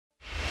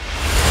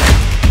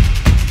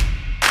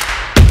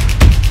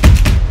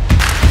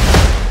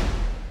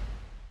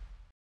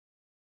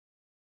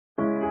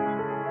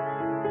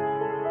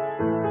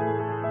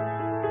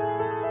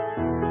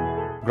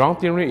Ground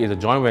Theory is a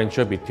joint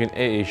venture between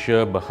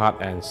AirAsia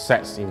Berhad and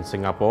SATS in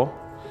Singapore.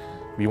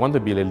 We want to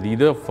be the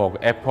leader for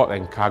airport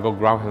and cargo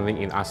ground handling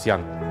in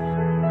ASEAN.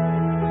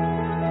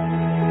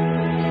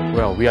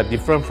 Well, we are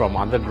different from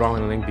other ground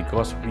handling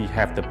because we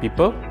have the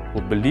people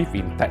who believe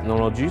in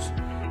technologies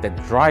that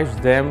drives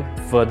them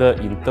further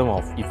in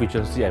terms of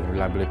efficiency and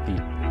reliability.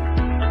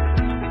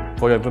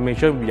 For your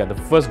information, we are the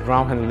first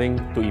ground handling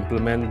to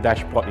implement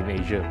dashboard in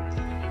Asia.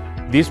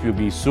 This will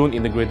be soon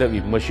integrated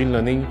with machine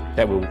learning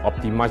that will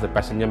optimize the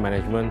passenger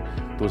management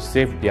to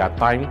save their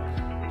time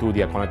to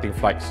their connecting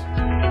flights.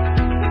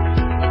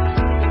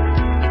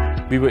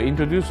 We were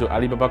introduced to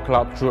Alibaba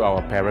Cloud through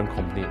our parent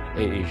company,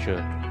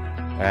 AirAsia.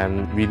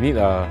 And we need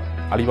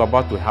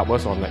Alibaba to help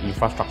us on the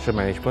infrastructure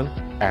management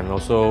and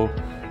also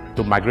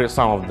to migrate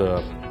some of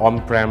the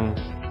on-prem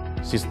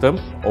system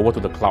over to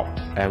the cloud.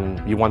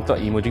 And we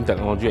wanted emerging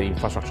technology and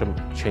infrastructure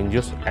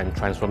changes and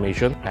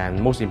transformation,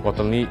 and most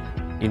importantly,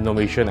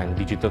 innovation and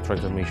digital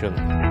transformation.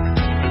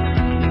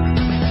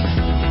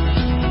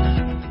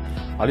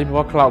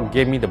 Alibaba Cloud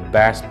gave me the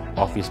best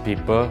of its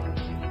people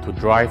to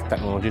drive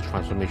technology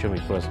transformation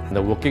with us.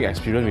 The working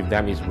experience with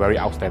them is very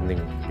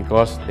outstanding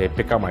because they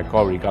pick up my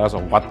call regardless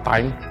of what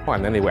time,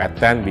 and then they will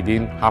attend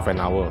within half an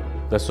hour.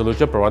 The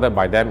solution provided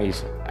by them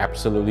is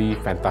absolutely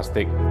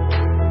fantastic.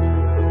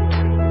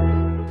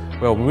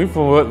 Well, moving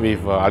forward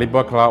with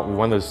Alibaba Cloud, we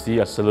want to see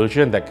a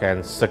solution that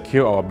can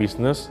secure our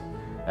business,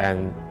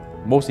 and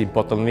most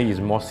importantly is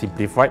more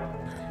simplified,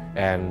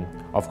 and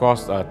of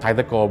course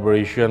tighter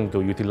collaboration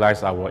to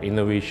utilize our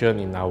innovation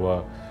in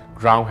our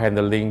ground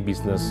handling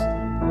business.